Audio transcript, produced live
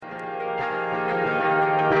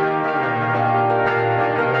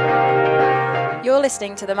You're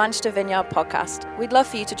listening to the Manchester Vineyard podcast. We'd love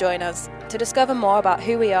for you to join us. To discover more about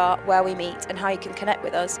who we are, where we meet, and how you can connect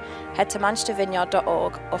with us, head to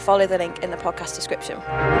manchestervineyard.org or follow the link in the podcast description.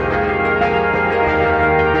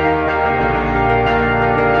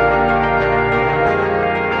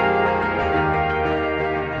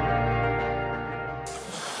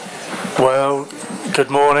 Well, good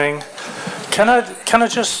morning. Can I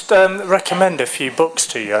just recommend a few books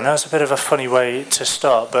to you? I know it's a bit of a funny way to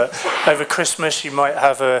start, but over Christmas you might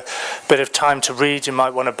have a bit of time to read. You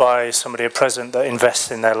might want to buy somebody a present that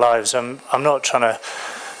invests in their lives. I'm not trying to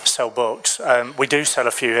sell books. We do sell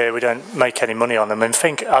a few here. We don't make any money on them. I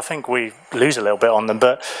think we lose a little bit on them,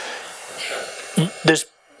 but there's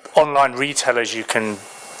online retailers you can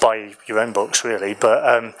buy your own books, really.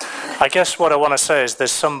 But I guess what I want to say is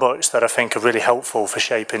there's some books that I think are really helpful for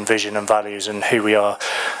shaping vision and values and who we are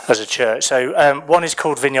as a church. So one is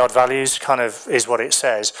called Vineyard Values, kind of is what it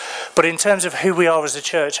says. But in terms of who we are as a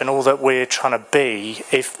church and all that we're trying to be,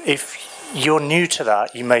 if you're new to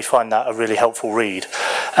that, you may find that a really helpful read.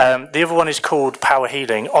 The other one is called Power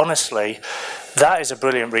Healing. Honestly, that is a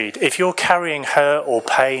brilliant read. If you're carrying hurt or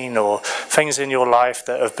pain or things in your life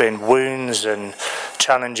that have been wounds and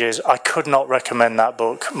challenges, I could not recommend that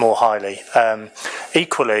book more highly.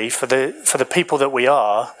 Equally, for the people that we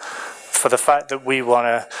are, for the fact that we want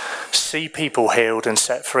to see people healed and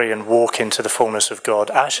set free and walk into the fullness of God,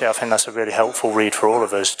 actually I think that's a really helpful read for all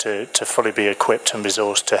of us to fully be equipped and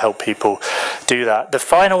resourced to help people do that. The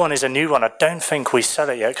final one is a new one. I don't think we sell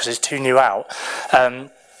it yet because it's too new out.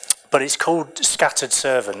 But it's called Scattered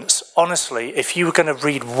Servants. Honestly, if you were going to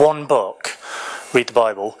read one book, read the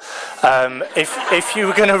Bible. If you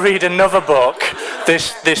were going to read another book,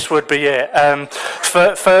 this would be it.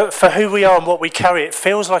 For who we are and what we carry, it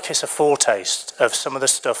feels like it's a foretaste of some of the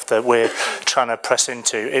stuff that we're trying to press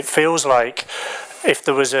into. It feels like if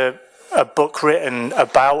there was a book written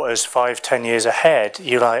about us 5-10 years ahead,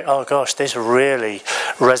 you're like, oh gosh, this really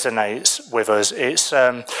resonates with us. It's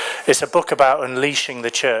a book about unleashing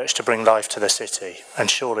the church to bring life to the city,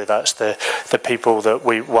 and surely that's the people that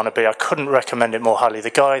we want to be. I couldn't recommend it more highly. The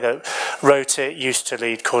guy that wrote it used to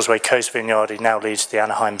lead Causeway Coast Vineyard. He now leads the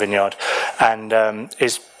Anaheim Vineyard, and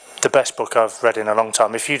is the best book I've read in a long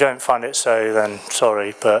time. If you don't find it so, then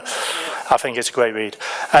sorry, but I think it's a great read.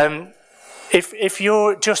 If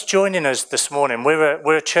you're just joining us this morning,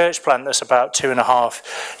 we're a church plant that's about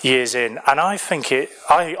 2.5 years in, and I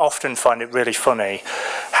often find it really funny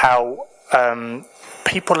how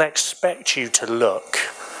people expect you to look.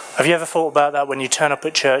 Have you ever thought about that when you turn up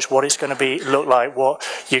at church, what it's going to look like, what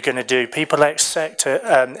you're going to do? People expect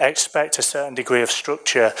a certain degree of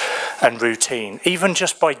structure and routine, even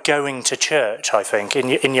just by going to church. I think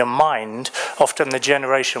in your mind, often the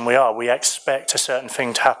generation we expect a certain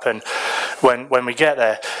thing to happen when we get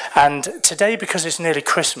there. And today, because it's nearly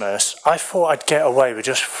Christmas, I thought I'd get away with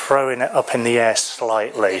just throwing it up in the air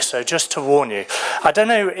slightly. So just to warn you, I don't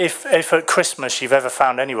know if at Christmas you've ever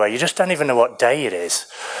found anywhere, you just don't even know what day it is.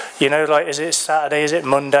 You know, like, is it Saturday? Is it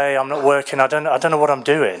Monday? I'm not working. I don't know what I'm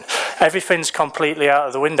doing. Everything's completely out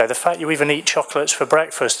of the window. The fact you even eat chocolates for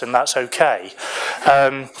breakfast and that's okay.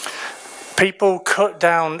 People cut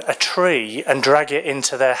down a tree and drag it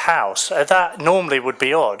into their house. That normally would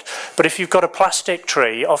be odd. But if you've got a plastic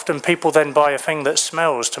tree, often people then buy a thing that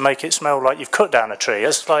smells to make it smell like you've cut down a tree.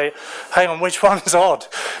 It's like, hang on, which one's odd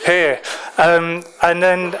here? And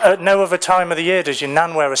then at no other time of the year does your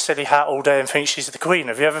nan wear a silly hat all day and think she's the queen.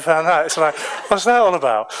 Have you ever found that? It's like, what's that all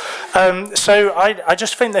about? So I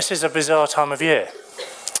just think this is a bizarre time of year.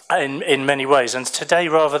 In many ways, and today,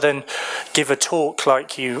 rather than give a talk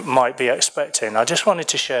like you might be expecting, I just wanted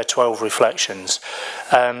to share 12 reflections.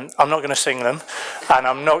 I'm not going to sing them, and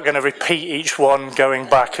I'm not going to repeat each one going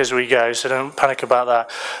back as we go, so don't panic about that.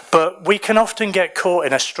 But we can often get caught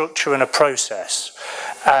in a structure and a process,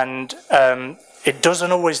 and it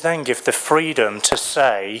doesn't always then give the freedom to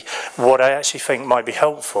say what I actually think might be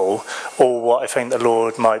helpful or what I think the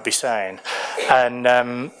Lord might be saying. And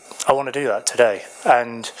I want to do that today,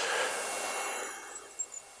 and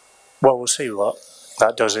well, we'll see what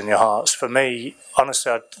that does in your hearts. For me,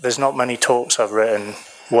 honestly, there's not many talks I've written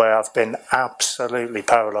where I've been absolutely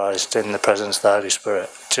paralysed in the presence of the Holy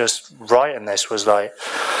Spirit. Just writing this was like,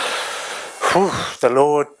 whew, the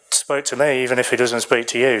Lord spoke to me, even if he doesn't speak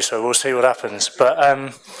to you, so we'll see what happens.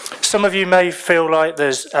 But some of you may feel like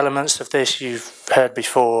there's elements of this you've heard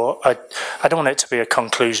before. I don't want it to be a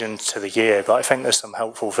conclusion to the year, but I think there's some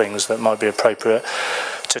helpful things that might be appropriate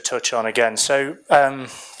to touch on again. So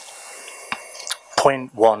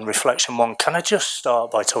point one, reflection one, can I just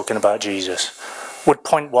start by talking about Jesus? Would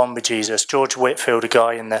point one be Jesus? George Whitefield, a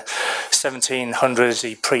guy in the 1700s,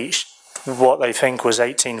 he preached what they think was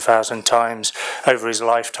 18,000 times over his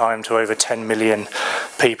lifetime to over 10 million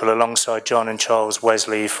people. Alongside John and Charles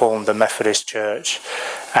Wesley, formed the Methodist Church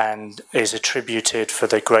and is attributed for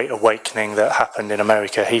the Great Awakening that happened in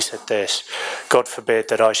America. He said this: "God forbid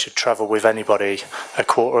that I should travel with anybody a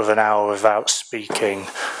quarter of an hour without speaking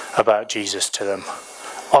about Jesus to them."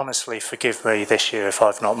 Honestly, forgive me this year if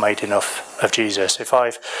I've not made enough of Jesus, if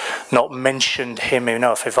I've not mentioned him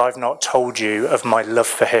enough, if I've not told you of my love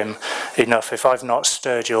for him enough, if I've not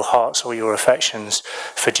stirred your hearts or your affections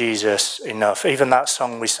for Jesus enough. Even that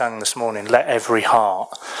song we sang this morning, "Let Every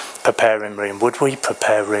Heart Prepare Him Room." Would we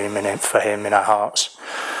prepare room for him in our hearts?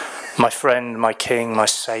 My friend, my King, my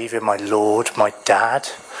Saviour, my Lord, my Dad,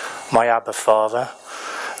 my Abba Father,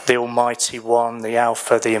 the Almighty One, the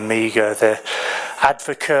Alpha, the Omega, the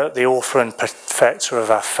Advocate, the Author and Perfecter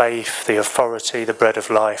of our faith, the Authority, the Bread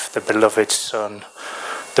of Life, the Beloved Son,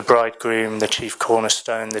 the Bridegroom, the Chief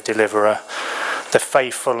Cornerstone, the Deliverer, the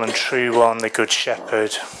Faithful and True One, the Good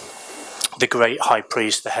Shepherd, the Great High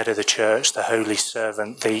Priest, the Head of the Church, the Holy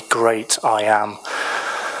Servant, the Great I Am,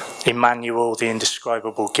 Emmanuel, the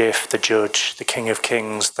Indescribable Gift, the Judge, the King of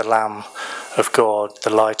Kings, the Lamb of God,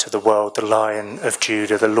 the Light of the World, the Lion of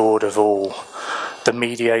Judah, the Lord of all, the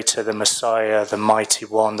Mediator, the Messiah, the Mighty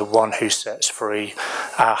One, the One who sets free,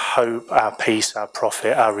 our hope, our peace, our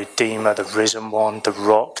prophet, our Redeemer, the Risen One, the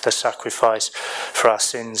Rock, the sacrifice for our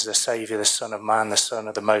sins, the Saviour, the Son of Man, the Son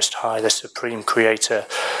of the Most High, the Supreme Creator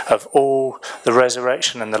of all, the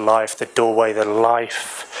resurrection and the life, the doorway, the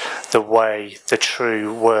life, the way, the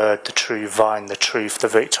true word, the true vine, the truth, the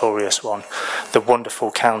victorious one, the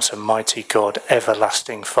wonderful Counselor, mighty God,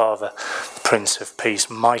 everlasting Father, Prince of Peace,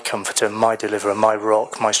 my comforter, my deliverer, my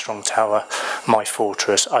rock, my strong tower, my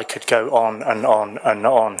fortress. I could go on and on and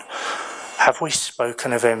on. Have we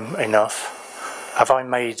spoken of him enough? Have I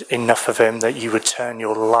made enough of him that you would turn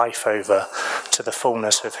your life over to the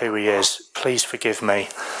fullness of who he is? Please forgive me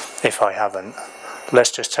if I haven't.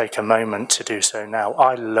 Let's just take a moment to do so now.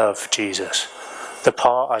 I love Jesus. The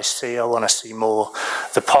part I see, I want to see more.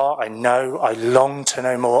 The part I know, I long to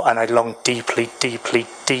know more, and I long deeply, deeply,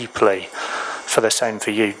 deeply for the same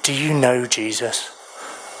for you. Do you know Jesus?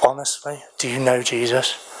 Honestly, do you know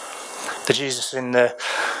Jesus? The Jesus in the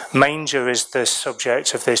manger is the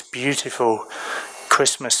subject of this beautiful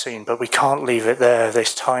Christmas scene, but we can't leave it there.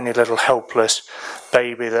 This tiny little helpless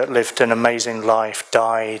baby that lived an amazing life,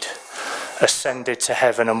 died, ascended to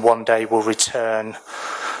heaven, and one day will return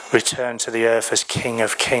to the earth as King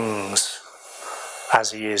of Kings,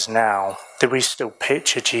 as he is now. Do we still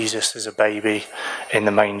picture Jesus as a baby in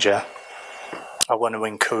the manger? I want to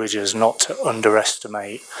encourage us not to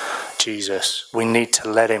underestimate Jesus. We need to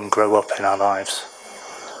let him grow up in our lives.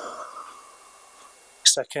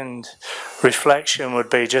 Second reflection would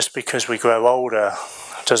be, just because we grow older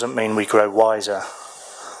doesn't mean we grow wiser.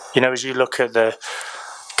 You know, as you look at the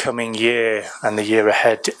coming year and the year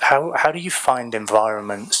ahead, how do you find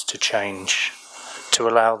environments to change, to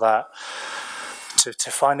allow that,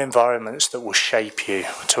 to find environments that will shape you,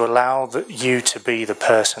 to allow you to be the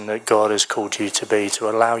person that God has called you to be, to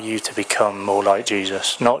allow you to become more like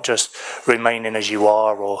Jesus, not just remaining as you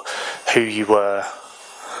are or who you were.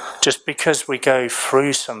 Just because we go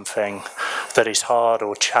through something that is hard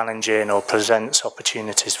or challenging or presents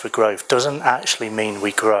opportunities for growth doesn't actually mean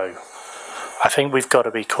we grow. I think we've got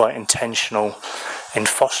to be quite intentional in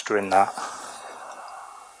fostering that.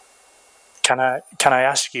 Can I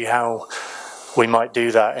ask you how we might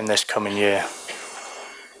do that in this coming year?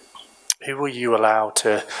 Who will you allow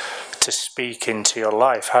to speak into your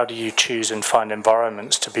life? How do you choose and find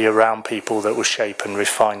environments to be around people that will shape and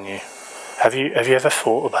refine you? Have you ever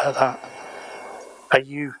thought about that? Are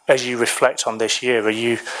you, as you reflect on this year, are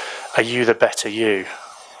you the better you?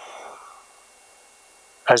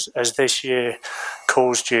 As this year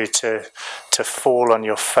caused you to fall on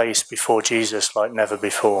your face before Jesus like never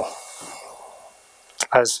before?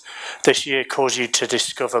 As this year caused you to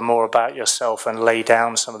discover more about yourself and lay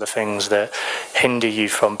down some of the things that hinder you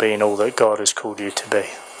from being all that God has called you to be?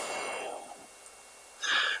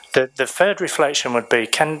 The third reflection would be,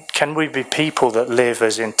 can we be people that live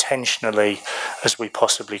as intentionally as we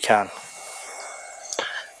possibly can?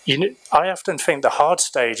 You know, I often think the hard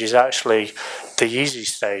stage is actually the easy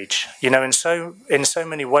stage. You know, in so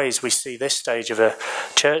many ways we see this stage of a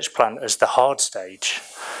church plant as the hard stage,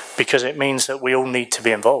 because it means that we all need to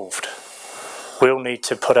be involved. We all need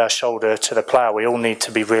to put our shoulder to the plough. We all need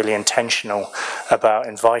to be really intentional about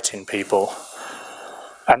inviting people.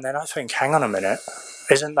 And then I think, hang on a minute,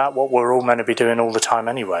 isn't that what we're all meant to be doing all the time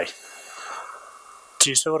anyway? Do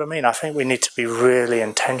you see what I mean? I think we need to be really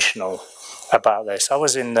intentional about this. I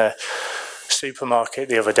was in the supermarket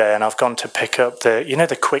the other day, and I've gone to pick up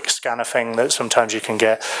the quick scanner thing that sometimes you can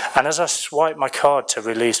get. And as I swipe my card to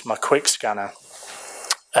release my quick scanner,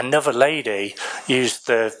 another lady used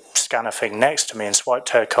the scanner thing next to me and swiped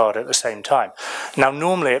her card at the same time. Now,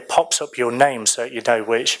 normally it pops up your name so you know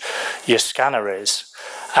which your scanner is.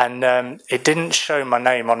 And it didn't show my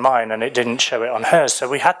name on mine, and it didn't show it on hers. So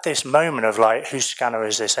we had this moment of like, whose scanner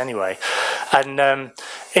is this anyway? And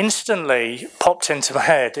instantly popped into my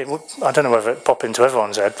head. I don't know whether it popped into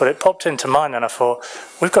everyone's head, but it popped into mine, and I thought,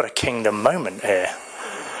 we've got a kingdom moment here.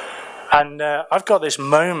 And I've got this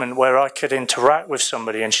moment where I could interact with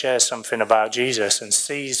somebody and share something about Jesus and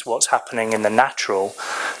seize what's happening in the natural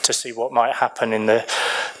to see what might happen in the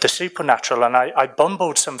supernatural. And I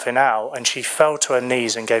bumbled something out, and she fell to her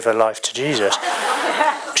knees and gave her life to Jesus.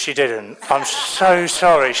 She didn't. I'm so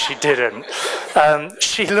sorry she didn't.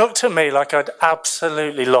 She looked at me like I'd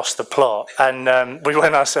absolutely lost the plot. And we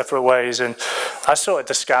went our separate ways, and I sorted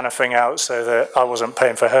the scanner thing out so that I wasn't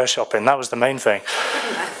paying for her shopping. That was the main thing.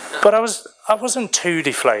 But I wasn't too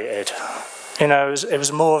deflated. You know, it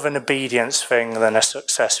was more of an obedience thing than a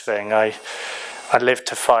success thing. I lived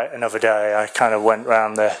to fight another day. I kind of went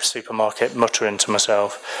round the supermarket muttering to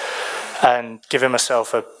myself and giving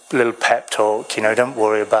myself a little pep talk. You know, don't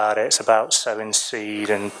worry about it. It's about sowing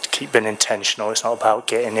seed and keep being intentional. It's not about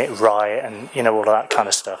getting it right and, you know, all that kind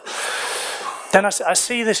of stuff. Then I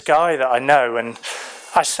see this guy that I know, and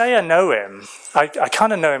I say I know him. I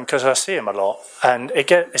kind of know him because I see him a lot, and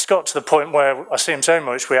it's got to the point where I see him so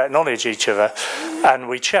much we acknowledge each other and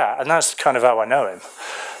we chat, and that's kind of how I know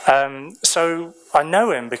him. So I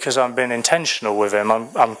know him because I'm being intentional with him.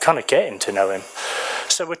 I'm kind of getting to know him.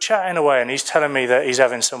 So we're chatting away, and he's telling me that he's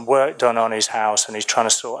having some work done on his house, and he's trying to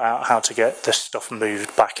sort out how to get the stuff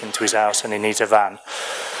moved back into his house, and he needs a van.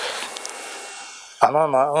 And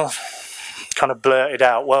I'm like, kind of blurted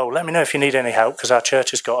out, well, let me know if you need any help, because our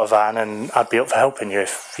church has got a van and I'd be up for helping you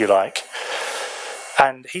if you like.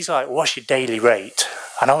 And he's like, what's your daily rate?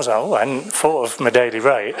 And I was like, I hadn't thought of my daily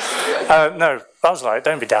rate. No, I was like,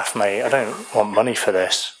 don't be daft, mate. I don't want money for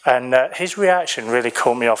this. And his reaction really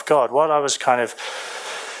caught me off guard. While I was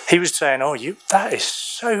he was saying, that is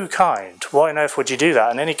so kind. Why on earth would you do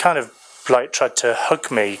that? And then he kind of like tried to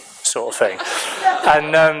hug me, sort of thing.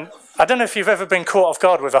 And I don't know if you've ever been caught off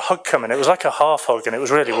guard with a hug coming. It was like a half hug, and it was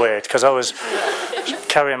really weird because I was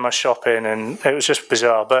carrying my shopping, and it was just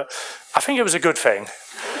bizarre. But I think it was a good thing.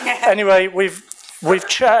 Anyway, we've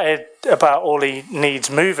chatted about all he needs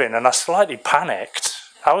moving, and I slightly panicked.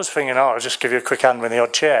 I was thinking, I'll just give you a quick hand with the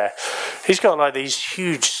odd chair. He's got like these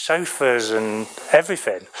huge sofas and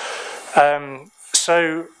everything.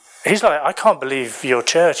 So he's like, I can't believe your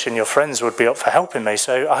church and your friends would be up for helping me,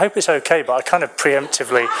 so I hope it's okay. But I kind of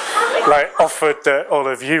preemptively offered that all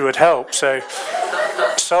of you would help. So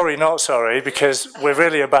sorry, not sorry, because we're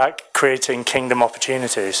really about creating kingdom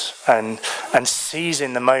opportunities and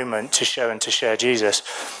seizing the moment to show and to share Jesus.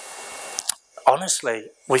 Honestly,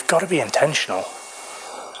 we've got to be intentional.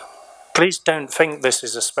 Please don't think this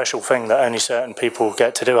is a special thing that only certain people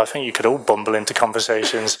get to do. I think you could all bumble into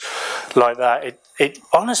conversations like that. It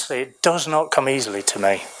honestly, it does not come easily to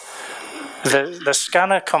me. The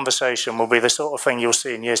scanner conversation will be the sort of thing you'll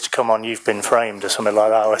see in years to come on You've Been Framed or something like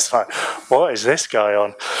that. It's like, what is this guy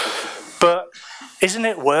on? But isn't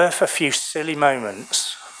it worth a few silly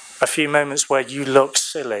moments? A few moments where you look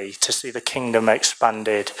silly to see the kingdom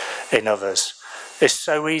expanded in others. It's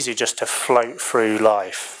so easy just to float through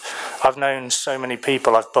life. I've known so many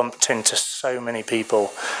people, I've bumped into so many people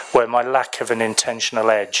where my lack of an intentional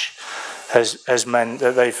edge has meant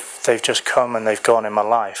that they've just come and they've gone in my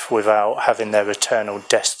life without having their eternal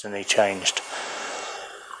destiny changed.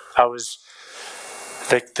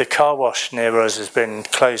 The car wash near us has been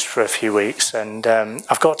closed for a few weeks, and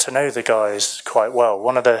I've got to know the guys quite well.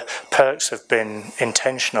 One of the perks of being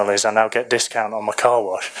intentional is I now get discount on my car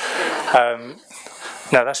wash.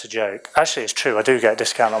 No, that's a joke. Actually, it's true. I do get a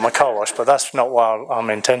discount on my car wash, but that's not while I'm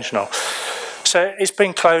intentional. So it's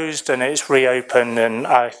been closed and it's reopened, and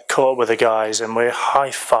I caught up with the guys and we're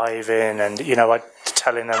high-fiving, and, you know, I'm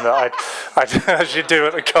telling them that I should do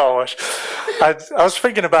at the car wash. I was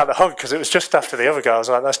thinking about the hug because it was just after the other guy. I was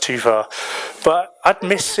like, that's too far. But I'd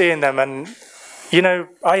miss seeing them, and, you know,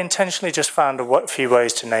 I intentionally just found a few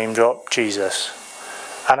ways to name drop Jesus.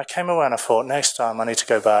 And I came away and I thought, next time I need to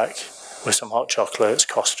go back with some hot chocolates,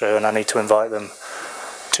 Costa, and I need to invite them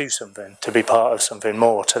to something, to be part of something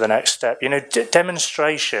more, to the next step. You know,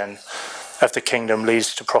 demonstration of the kingdom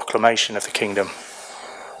leads to proclamation of the kingdom.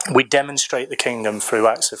 We demonstrate the kingdom through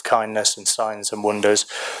acts of kindness and signs and wonders.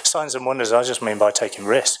 Signs and wonders, I just mean by taking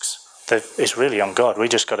risks. It's really on God. We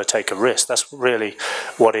just got to take a risk. That's really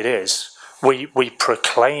what it is. We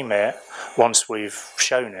proclaim it once we've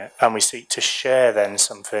shown it, and we seek to share then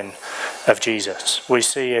something of Jesus. We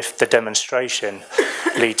see if the demonstration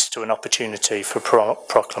leads to an opportunity for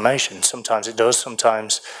proclamation. Sometimes it does,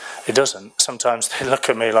 sometimes it doesn't. Sometimes they look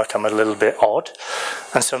at me like I'm a little bit odd,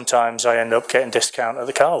 and sometimes I end up getting discount at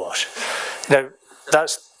the car wash.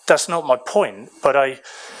 That's not my point, but I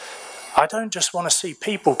don't just want to see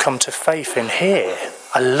people come to faith in here.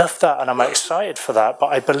 I love that and I'm excited for that, but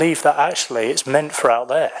I believe that actually it's meant for out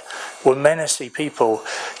there. We're meant to see people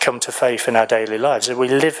come to faith in our daily lives. Are we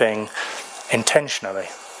living intentionally?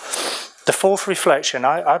 The fourth reflection,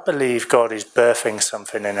 I believe God is birthing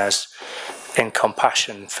something in us in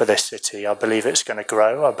compassion for this city. I believe it's going to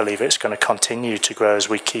grow. I believe it's going to continue to grow as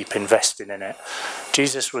we keep investing in it.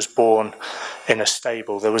 Jesus was born in a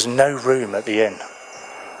stable. There was no room at the inn.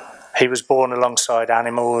 He was born alongside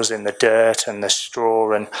animals in the dirt and the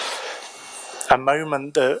straw, and a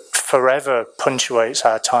moment that forever punctuates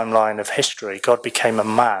our timeline of history. God became a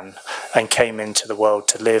man and came into the world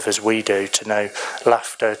to live as we do, to know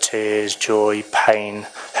laughter, tears, joy, pain,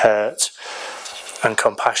 hurt, and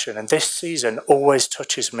compassion. And this season always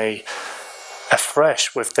touches me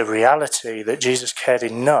afresh with the reality that Jesus cared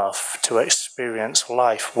enough to experience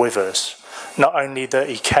life with us. Not only that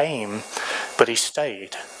he came, but he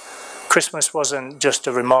stayed. Christmas wasn't just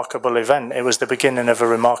a remarkable event, it was the beginning of a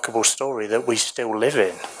remarkable story that we still live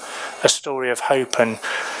in. A story of hope and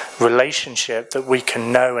relationship, that we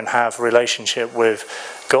can know and have relationship with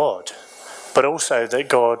God. But also that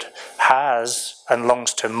God has and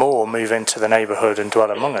longs to more move into the neighbourhood and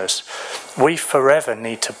dwell among us. We forever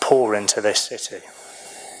need to pour into this city.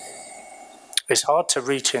 It's hard to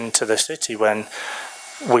reach into the city when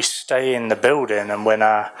we stay in the building and when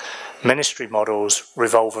our ministry models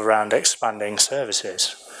revolve around expanding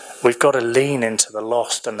services. We've got to lean into the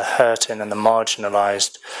lost and the hurting and the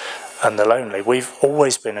marginalised and the lonely. We've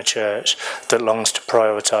always been a church that longs to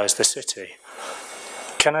prioritise the city.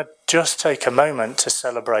 Can I just take a moment to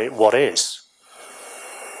celebrate what is?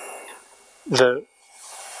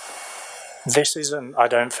 This isn't, I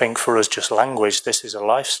don't think, for us just language, this is a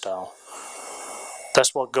lifestyle.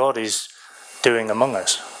 That's what God is doing among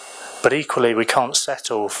us. But equally, we can't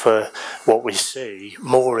settle for what we see.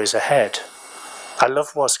 More is ahead. I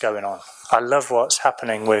love what's going on. I love what's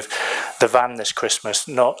happening with the van this Christmas.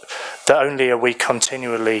 Not that only are we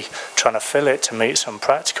continually trying to fill it to meet some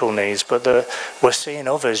practical needs, but that we're seeing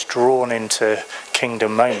others drawn into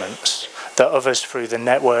kingdom moments. That others, through the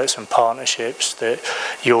networks and partnerships that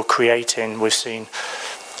you're creating, we've seen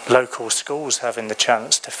local schools having the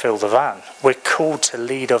chance to fill the van. We're called to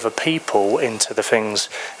lead other people into the things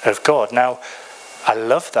of God. Now, I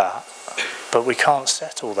love that, but we can't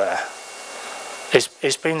settle there.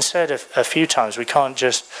 It's been said a few times, we can't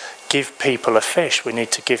just give people a fish, we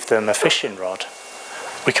need to give them a fishing rod.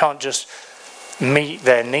 We can't just meet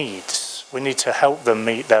their needs, we need to help them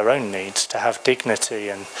meet their own needs, to have dignity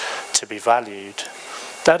and to be valued.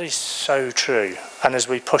 That is so true. And as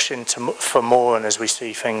we push for more and as we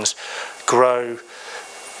see things grow,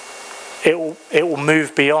 it will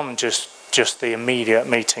move beyond just the immediate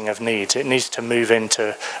meeting of needs. It needs to move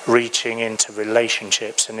into reaching into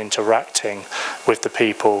relationships and interacting with the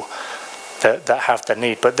people that have the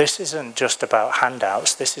need. But this isn't just about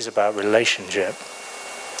handouts, this is about relationship.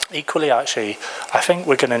 Equally, actually, I think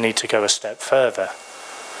we're going to need to go a step further.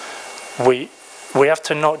 We have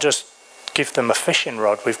to not just give them a fishing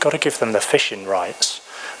rod, we've got to give them the fishing rights.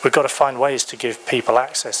 We've got to find ways to give people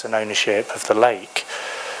access and ownership of the lake.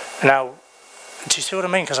 Now, do you see what I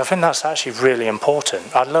mean? Because I think that's actually really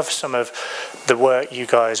important. I love some of the work you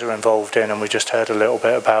guys are involved in, and we just heard a little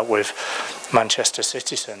bit about with Manchester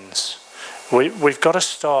Citizens. We've got to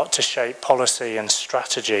start to shape policy and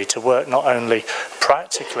strategy to work not only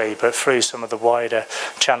practically, but through some of the wider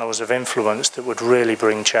channels of influence that would really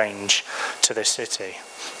bring change to this city.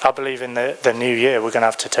 I believe in the new year we're going to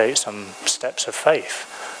have to take some steps of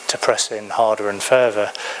faith to press in harder and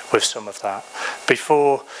further with some of that.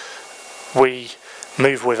 Before we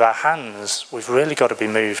move with our hands, we've really got to be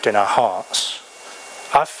moved in our hearts.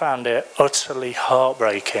 I've found it utterly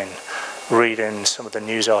heartbreaking reading some of the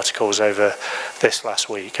news articles over this last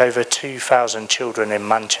week. Over 2,000 children in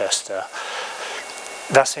Manchester.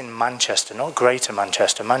 That's in Manchester, not Greater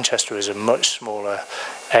Manchester. Manchester is a much smaller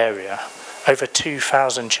area. Over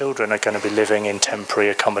 2,000 children are going to be living in temporary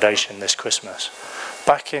accommodation this Christmas.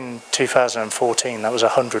 Back in 2014, that was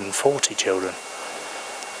 140 children.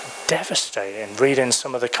 Devastating, reading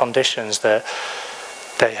some of the conditions that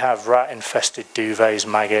they have: rat-infested duvets,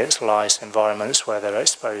 maggots, lice, environments where they're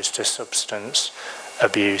exposed to substance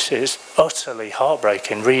abuse. It's utterly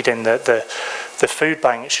heartbreaking reading that the food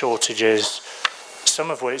bank shortages,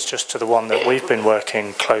 some of which, just to the one that we've been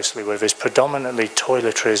working closely with, is predominantly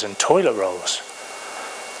toiletries and toilet rolls.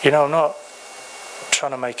 You know, I'm not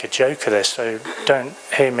trying to make a joke of this, so don't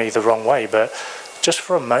hear me the wrong way, but just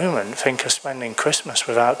for a moment think of spending Christmas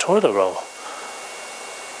without toilet roll.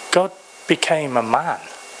 God became a man.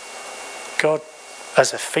 God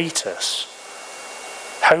as a fetus.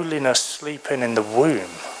 Holiness sleeping in the womb.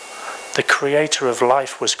 The creator of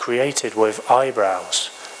life was created with eyebrows,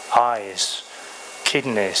 eyes,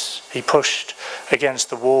 kidneys. He pushed against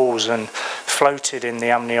the walls and floated in the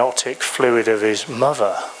amniotic fluid of his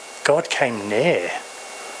mother. God came near.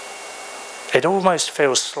 It almost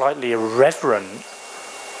feels slightly irreverent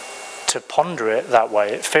to ponder it that way.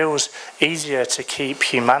 It feels easier to keep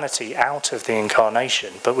humanity out of the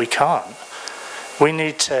incarnation, but we can't. We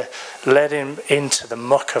need to let him into the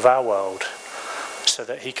muck of our world so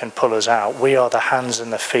that he can pull us out. We are the hands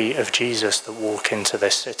and the feet of Jesus that walk into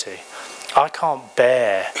this city. I can't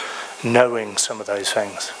bear knowing some of those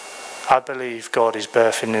things. I believe God is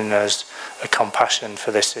birthing in us a compassion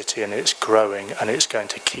for this city, and it's growing, and it's going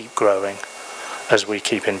to keep growing as we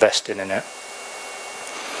keep investing in it.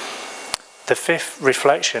 The fifth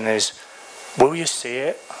reflection is, will you see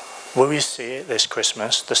it? Will you see it this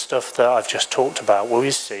Christmas? The stuff that I've just talked about, will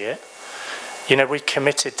you see it? You know, we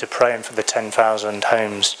committed to praying for the 10,000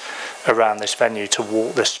 homes around this venue, to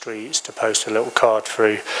walk the streets, to post a little card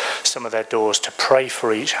through some of their doors, to pray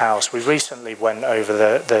for each house. We recently went over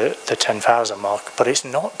the 10,000 mark, but it's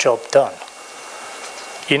not job done.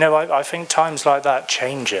 You know, I think times like that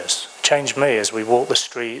change me as we walk the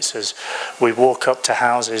streets, as we walk up to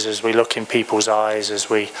houses, as we look in people's eyes, as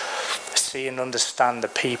we see and understand the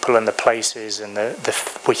people and the places, and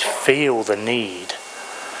we feel the need.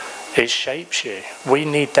 It shapes you. We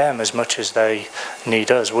need them as much as they need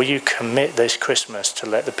us. Will you commit this Christmas to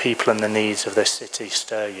let the people and the needs of this city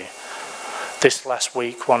stir you? This last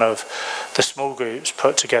week, one of the small groups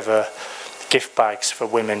put together gift bags for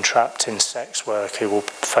women trapped in sex work who will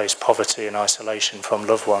face poverty and isolation from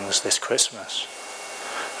loved ones this Christmas.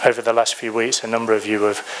 Over the last few weeks, a number of you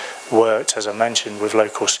have worked, as I mentioned, with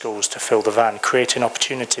local schools to fill the van, creating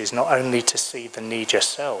opportunities not only to see the need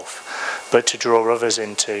yourself, but to draw others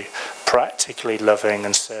into practically loving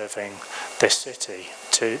and serving this city,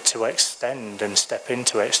 to extend and step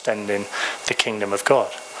into extending the kingdom of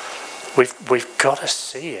God. We've got to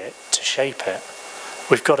see it to shape it.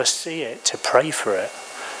 We've got to see it to pray for it.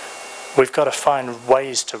 We've got to find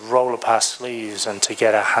ways to roll up our sleeves and to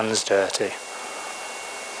get our hands dirty.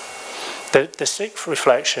 The sixth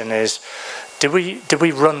reflection is, do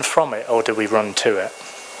we run from it or do we run to it?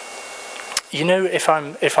 You know, if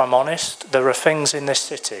I'm honest, there are things in this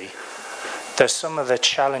city, there's some of the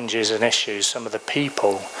challenges and issues, some of the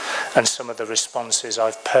people and some of the responses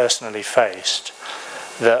I've personally faced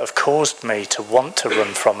that have caused me to want to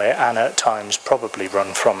run from it, and at times probably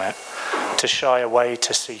run from it, to shy away,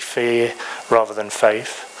 to see fear rather than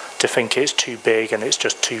faith, to think it's too big and it's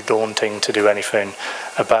just too daunting to do anything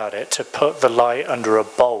about it, to put the light under a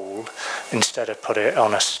bowl instead of put it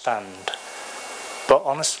on a stand. But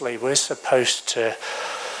honestly, we're supposed to...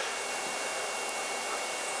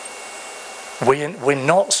 We're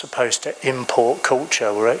not supposed to import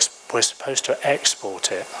culture, we're supposed to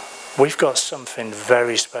export it. We've got something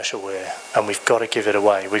very special here, and we've got to give it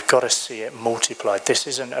away. We've got to see it multiplied. This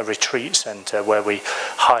isn't a retreat centre where we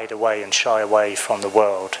hide away and shy away from the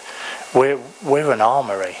world. We're an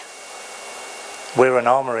armoury. We're an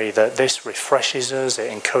armoury that this refreshes us, it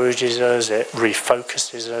encourages us, it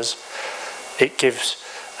refocuses us. It gives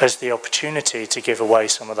us the opportunity to give away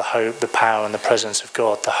some of the hope, the power and the presence of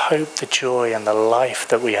God, the hope, the joy and the life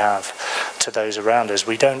that we have to those around us.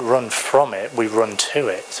 We don't run from it, we run to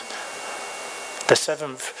it. The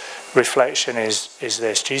seventh reflection is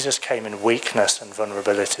this: Jesus came in weakness and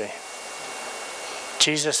vulnerability.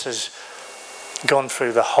 Jesus has gone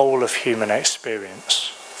through the whole of human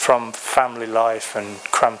experience, from family life and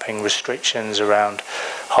cramping restrictions around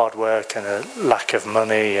hard work and a lack of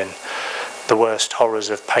money, and the worst horrors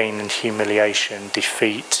of pain and humiliation,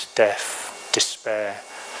 defeat, death, despair.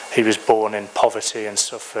 He was born in poverty and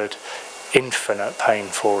suffered infinite pain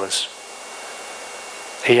for us.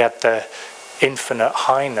 He had the infinite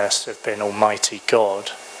highness of being Almighty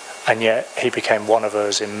God, and yet he became one of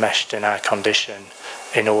us, enmeshed in our condition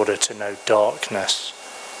in order to know darkness.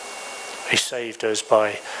 He saved us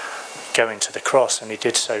by going to the cross, and he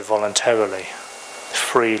did so voluntarily,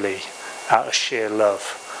 freely, out of sheer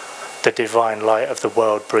love. The divine light of the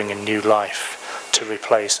world bringing new life to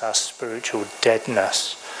replace our spiritual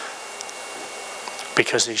deadness.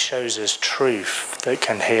 because he shows us truth that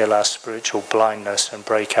can heal our spiritual blindness and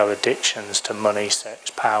break our addictions to money, sex,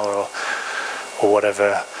 power, or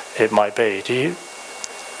whatever it might be. Do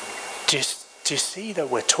you see that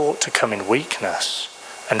we're taught to come in weakness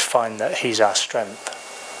and find that he's our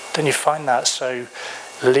strength? Don't you find that so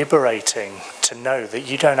liberating to know that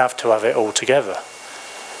you don't have to have it all together?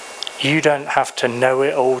 You don't have to know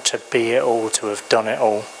it all, to be it all, to have done it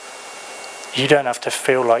all. You don't have to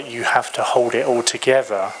feel like you have to hold it all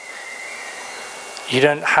together. You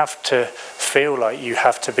don't have to feel like you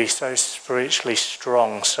have to be so spiritually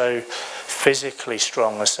strong, so physically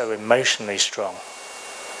strong, or so emotionally strong.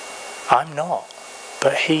 I'm not,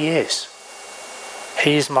 but he is.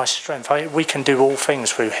 He is my strength. We can do all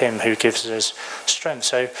things through him who gives us strength.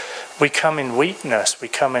 So we come in weakness, we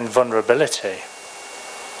come in vulnerability,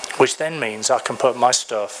 which then means I can put my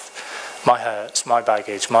stuff, my hurts, my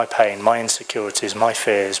baggage, my pain, my insecurities, my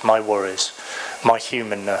fears, my worries, my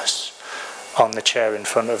humanness on the chair in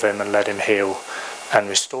front of him and let him heal and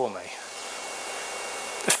restore me.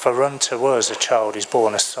 For unto us a child is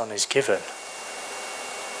born, a son is given.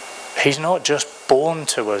 He's not just born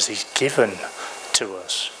to us, he's given to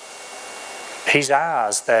us. He's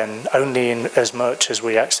ours then only in as much as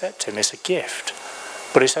we accept him. It's a gift.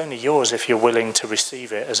 But it's only yours if you're willing to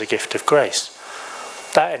receive it as a gift of grace.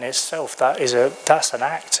 That in itself, that's an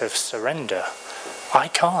act of surrender. I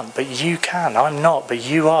can't, but you can. I'm not, but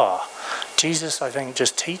you are. Jesus, I think,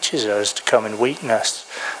 just teaches us to come in weakness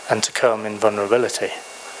and to come in vulnerability.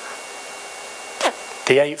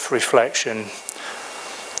 The eighth reflection: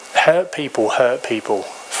 hurt people,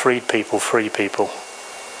 freed people, free people.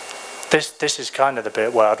 This is kind of the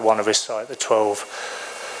bit where I'd want to recite the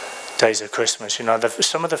 12 days of Christmas. You know,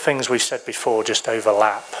 some of the things we've said before just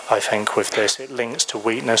overlap, I think, with this. It links to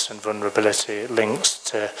weakness and vulnerability. It links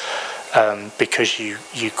to because you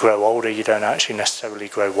grow older, you don't actually necessarily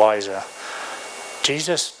grow wiser.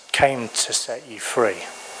 Jesus came to set you free.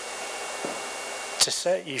 To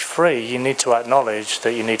set you free, you need to acknowledge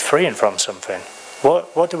that you need freeing from something.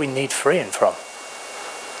 What do we need freeing from?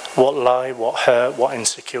 What lie, what hurt, what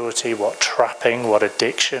insecurity, what trapping, what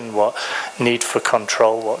addiction, what need for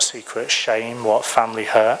control, what secret shame, what family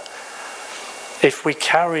hurt? If we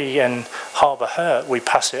carry and harbour hurt, we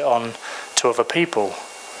pass it on to other people.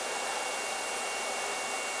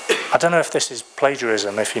 I don't know if this is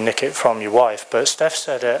plagiarism, if you nick it from your wife, but Steph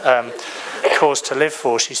said at Cause to Live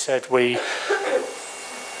For, she said we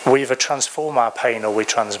either transform our pain or we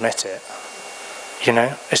transmit it. You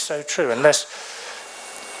know, it's so true. Unless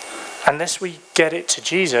we get it to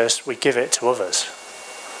Jesus, we give it to others,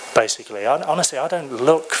 basically. Honestly, I don't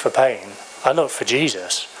look for pain. I look for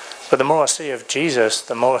Jesus. But the more I see of Jesus,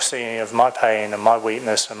 the more I see of my pain and my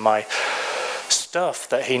weakness and my stuff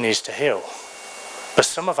that he needs to heal. But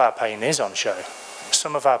some of our pain is on show.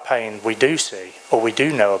 Some of our pain we do see, or we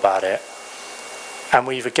do know about it, and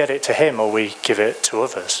we either get it to him or we give it to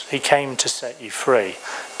others. He came to set you free.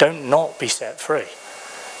 Don't not be set free.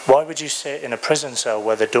 Why would you sit in a prison cell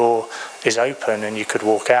where the door is open and you could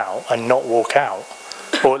walk out and not walk out?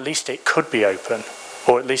 Or at least it could be open,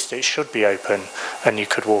 or at least it should be open and you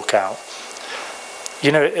could walk out.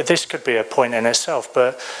 You know, this could be a point in itself,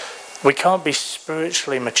 but we can't be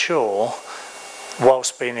spiritually mature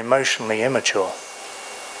whilst being emotionally immature.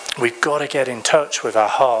 We've got to get in touch with our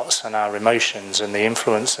hearts and our emotions and the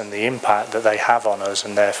influence and the impact that they have on us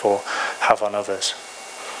and therefore have on others.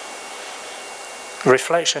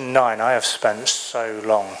 Reflection 9, I have spent so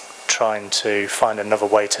long trying to find another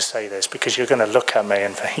way to say this, because you're going to look at me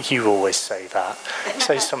and think, you always say that.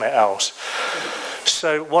 Say something else.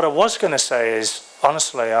 So what I was going to say is,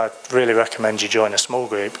 honestly, I really recommend you join a small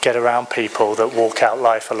group, get around people that walk out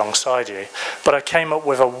life alongside you. But I came up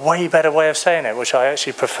with a way better way of saying it, which I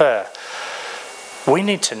actually prefer. We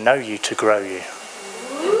need to know you to grow you.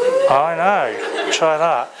 I know, try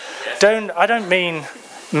that. I don't mean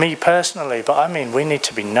me personally, but I mean we need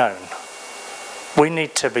to be known. We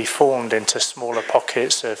need to be formed into smaller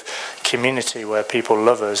pockets of community where people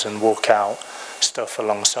love us and walk out stuff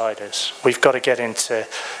alongside us. We've got to get into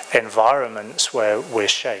environments where we're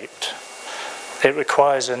shaped. It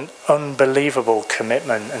requires an unbelievable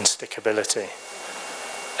commitment and stickability.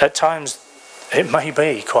 At times it may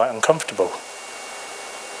be quite uncomfortable,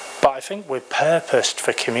 but I think we're purposed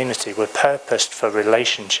for community, we're purposed for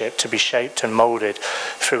relationship, to be shaped and moulded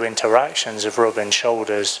through interactions of rubbing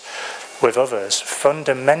shoulders with others.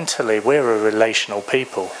 Fundamentally, we're a relational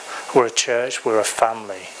people. We're a church, we're a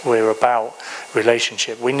family, we're about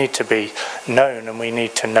relationship. We need to be known and we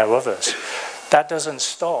need to know others. That doesn't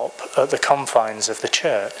stop at the confines of the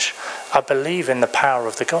church. I believe in the power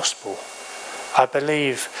of the gospel. I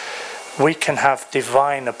believe We can have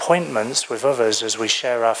divine appointments with others as we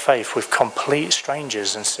share our faith with complete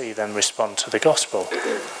strangers and see them respond to the gospel.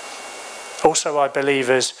 Also, I believe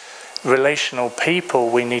as relational people,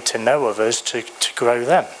 we need to know others to grow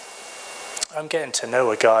them. I'm getting to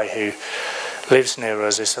know a guy who lives near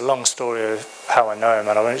us. It's a long story of how I know him,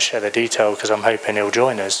 and I won't share the detail because I'm hoping he'll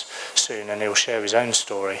join us soon and he'll share his own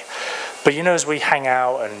story. But you know, as we hang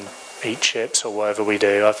out and eat chips or whatever we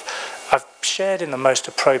do, I've shared in the most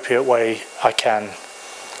appropriate way I can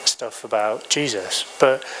stuff about Jesus.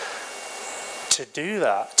 But to do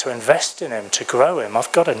that, to invest in him, to grow him,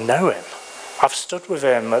 I've got to know him. I've stood with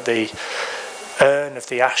him at the urn of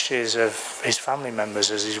the ashes of his family members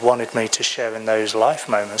as he's wanted me to share in those life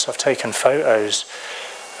moments. I've taken photos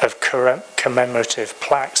of commemorative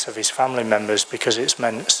plaques of his family members because it's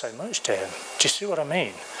meant so much to him. Do you see what I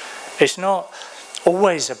mean? It's not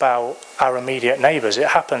always about our immediate neighbours. It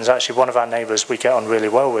happens actually one of our neighbours we get on really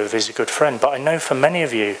well with is a good friend. But I know for many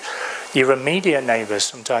of you, your immediate neighbours,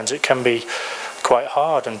 sometimes it can be quite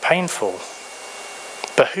hard and painful.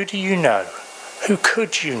 But who do you know? Who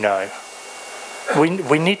could you know?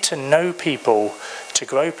 We need to know people to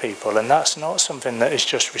grow people, and that's not something that is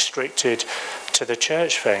just restricted to the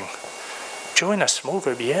church thing. Join a small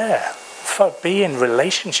group, yeah. Be in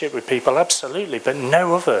relationship with people, absolutely, but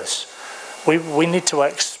know others. We need to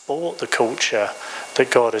export the culture that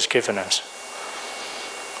God has given us.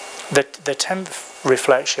 The 10th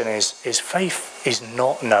reflection is faith is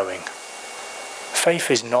not knowing. Faith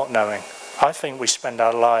is not knowing. I think we spend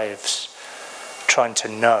our lives trying to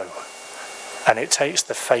know, and it takes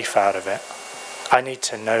the faith out of it. I need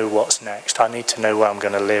to know what's next. I need to know where I'm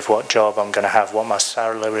going to live, what job I'm going to have, what my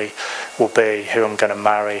salary will be, who I'm going to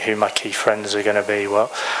marry, who my key friends are going to be,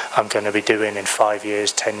 what I'm going to be doing in 5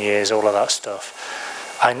 years, 10 years, all of that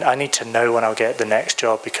stuff. I need to know when I'll get the next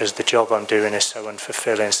job because the job I'm doing is so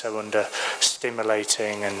unfulfilling, so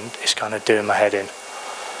under-stimulating, and it's kind of doing my head in.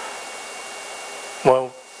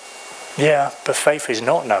 Well, yeah, but faith is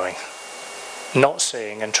not knowing, not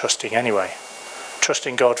seeing and trusting anyway.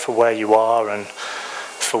 Trusting God for where you are and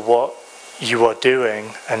for what you are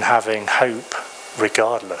doing and having hope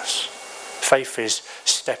regardless. Faith is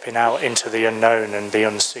stepping out into the unknown and the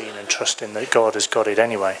unseen and trusting that God has got it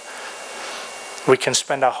anyway. We can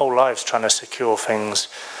spend our whole lives trying to secure things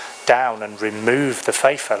down and remove the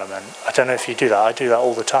faith element. I don't know if you do that. I do that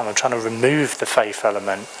all the time. I'm trying to remove the faith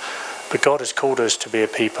element. But God has called us to be a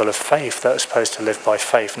people of faith that are supposed to live by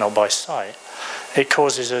faith, not by sight. It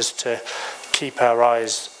causes us to keep our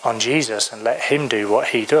eyes on Jesus and let him do what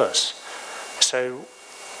he does. So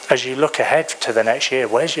as you look ahead to the next year,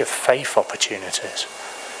 where's your faith opportunities?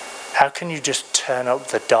 How can you just turn up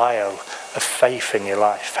the dial of faith in your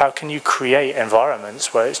life? How can you create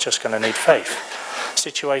environments where it's just going to need faith?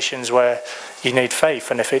 Situations where you need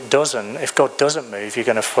faith, and if God doesn't move, you're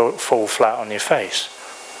going to fall flat on your face.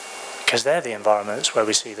 Because they're the environments where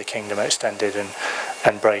we see the kingdom extended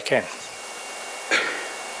and break in.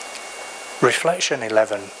 Reflection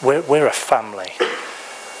 11, we're a family.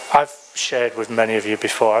 I've shared with many of you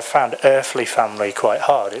before, I've found earthly family quite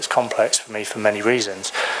hard. It's complex for me for many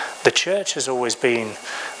reasons. The church has always been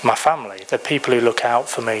my family. The people who look out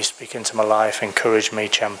for me, speak into my life, encourage me,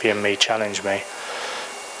 champion me, challenge me.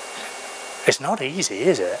 It's not easy,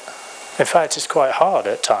 is it? In fact, it's quite hard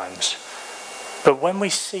at times. But when we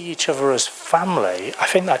see each other as family, I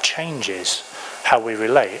think that changes how we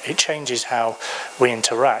relate. It changes how we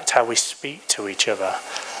interact, how we speak to each other.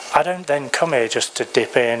 I don't then come here just to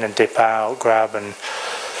dip in and dip out, grab and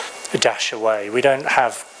dash away. We don't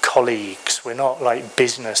have colleagues. We're not like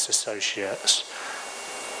business associates.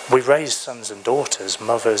 We raise sons and daughters,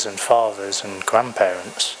 mothers and fathers and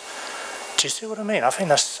grandparents. Do you see what I mean? I think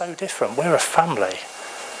that's so different. We're a family.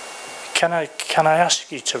 Can I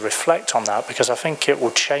ask you to reflect on that? Because I think it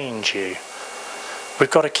will change you.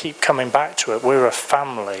 We've got to keep coming back to it. We're a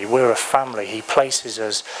family. We're a family. He places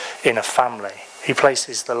us in a family. He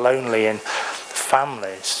places the lonely in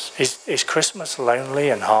families. Is Christmas lonely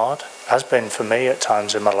and hard? Has been for me at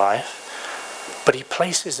times in my life. But he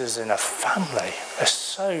places us in a family. It's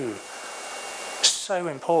so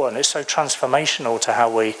important. It's so transformational to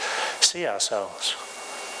how we see ourselves.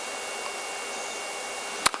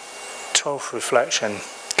 12th reflection.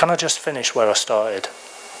 Can I just finish where I started?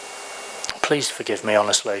 Please forgive me,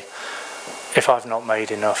 honestly, if I've not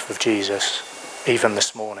made enough of Jesus, even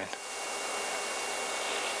this morning.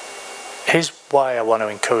 Here's why I want to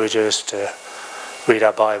encourage us to read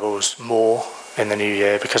our Bibles more in the new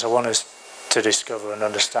year, because I want us to discover and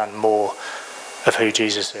understand more of who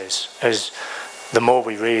Jesus is. As the more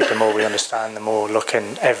we read, the more we understand, the more we look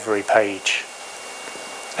in every page,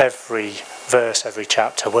 every verse, every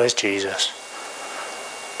chapter, where's Jesus?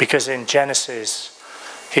 Because in Genesis,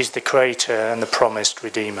 he's the creator and the promised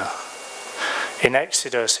redeemer. In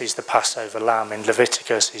Exodus, he's the Passover lamb. In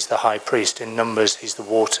Leviticus, he's the high priest. In Numbers, he's the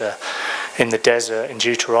water. In the desert, in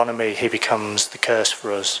Deuteronomy, he becomes the curse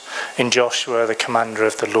for us. In Joshua, the commander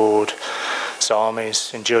of the Lord's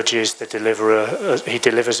armies. In Judges, the deliverer. He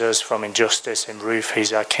delivers us from injustice. In Ruth,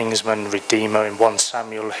 he's our kinsman, redeemer. In 1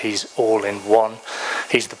 Samuel, he's all in one.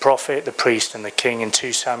 He's the prophet, the priest, and the king. In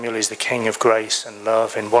 2 Samuel, he's the king of grace and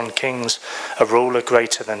love. In 1 Kings, a ruler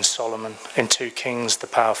greater than Solomon. In 2 Kings, the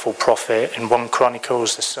powerful prophet. In 1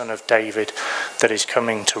 Chronicles, the son of David that is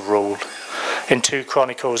coming to rule. In 2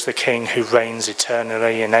 Chronicles, the king who reigns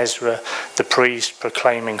eternally. In Ezra, the priest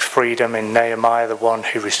proclaiming freedom. In Nehemiah, the one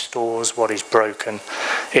who restores what is broken.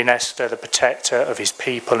 In Esther, the protector of his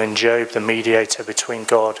people. In Job, the mediator between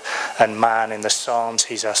God and man. In the Psalms,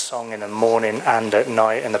 he's our song in the morning and at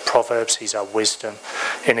night. In the Proverbs, he's our wisdom.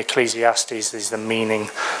 In Ecclesiastes, he's the meaning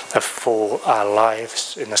for our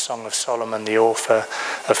lives. In the Song of Solomon, the author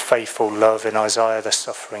of faithful love. In Isaiah, the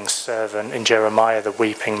suffering servant. In Jeremiah, the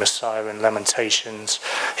weeping Messiah. In Lamentations,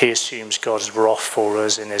 he assumes God's wrath for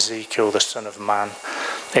us. In Ezekiel, the Son of Man.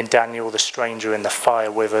 In Daniel, the stranger in the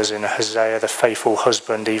fire with us. In Hosea, the faithful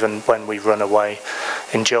husband even when we run away.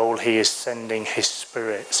 In Joel, he is sending his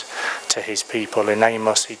spirit to his people. In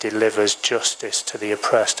Amos, he delivers justice to the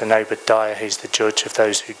oppressed. In Obadiah, he's the judge of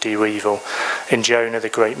those who do evil. In Jonah, the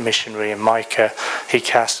great missionary. In Micah, he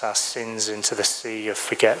casts our sins into the sea of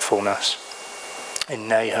forgetfulness. In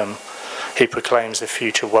Nahum, he proclaims the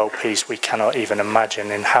future world peace we cannot even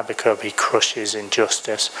imagine. In Habakkuk, he crushes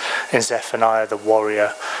injustice. In Zephaniah, the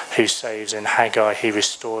warrior who saves. In Haggai, he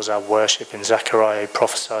restores our worship. In Zechariah, he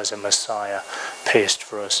prophesies a Messiah pierced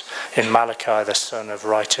for us. In Malachi, the Son of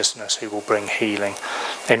righteousness who will bring healing.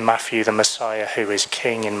 In Matthew, the Messiah who is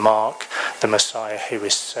king. In Mark, the Messiah who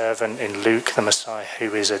is servant. In Luke, the Messiah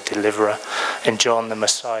who is a deliverer. In John, the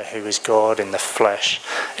Messiah who is God in the flesh.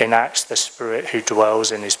 In Acts, the Spirit who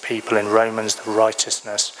dwells in his people. In Romans, the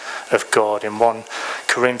righteousness of God. In 1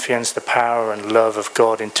 Corinthians, the power and love of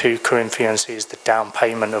God. In 2 Corinthians, he is the down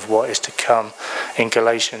payment of what is to come. In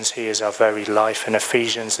Galatians, he is our very life. In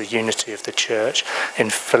Ephesians, the unity of the church. In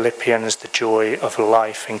Philippians, the joy of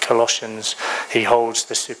life. In Colossians, he holds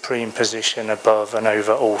the supreme position above and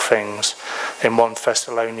over all things. In 1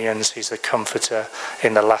 Thessalonians, he's the comforter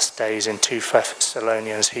in the last days. In 2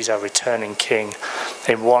 Thessalonians, he's our returning king.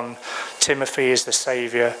 In 1 Timothy is the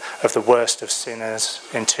saviour of the worst of sinners.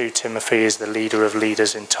 In 2 Timothy is the leader of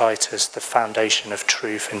leaders. In Titus, the foundation of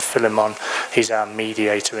truth. In Philemon, he's our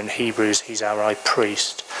mediator. In Hebrews, he's our high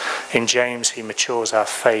priest. In James, he matures our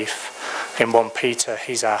faith. In 1 Peter,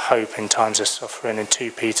 he's our hope in times of suffering. In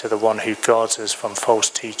 2 Peter, the one who guards us from false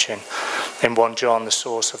teaching. In 1 John, the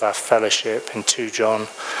source of our fellowship. In 2 John,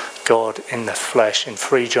 God in the flesh. In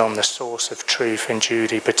 3 John, the source of truth. In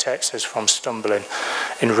Jude, he protects us from stumbling.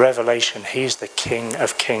 In Revelation, he's the King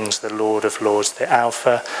of kings, the Lord of lords, the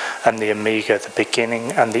Alpha and the Omega, the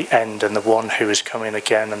beginning and the end, and the one who is coming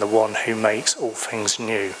again, and the one who makes all things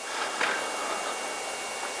new.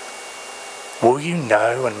 Will you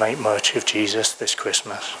know and make much of Jesus this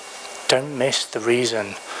Christmas? Don't miss the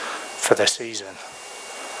reason for the season.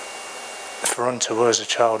 For unto us a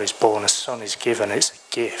child is born, a son is given. It's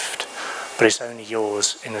a gift, but it's only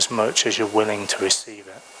yours in as much as you're willing to receive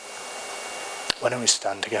it. Why don't we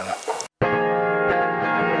stand together?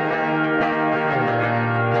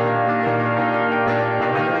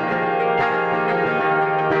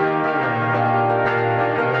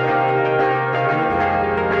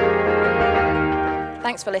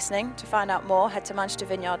 Thanks for listening. To find out more, head to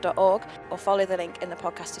manchestervineyard.org or follow the link in the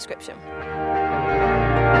podcast description.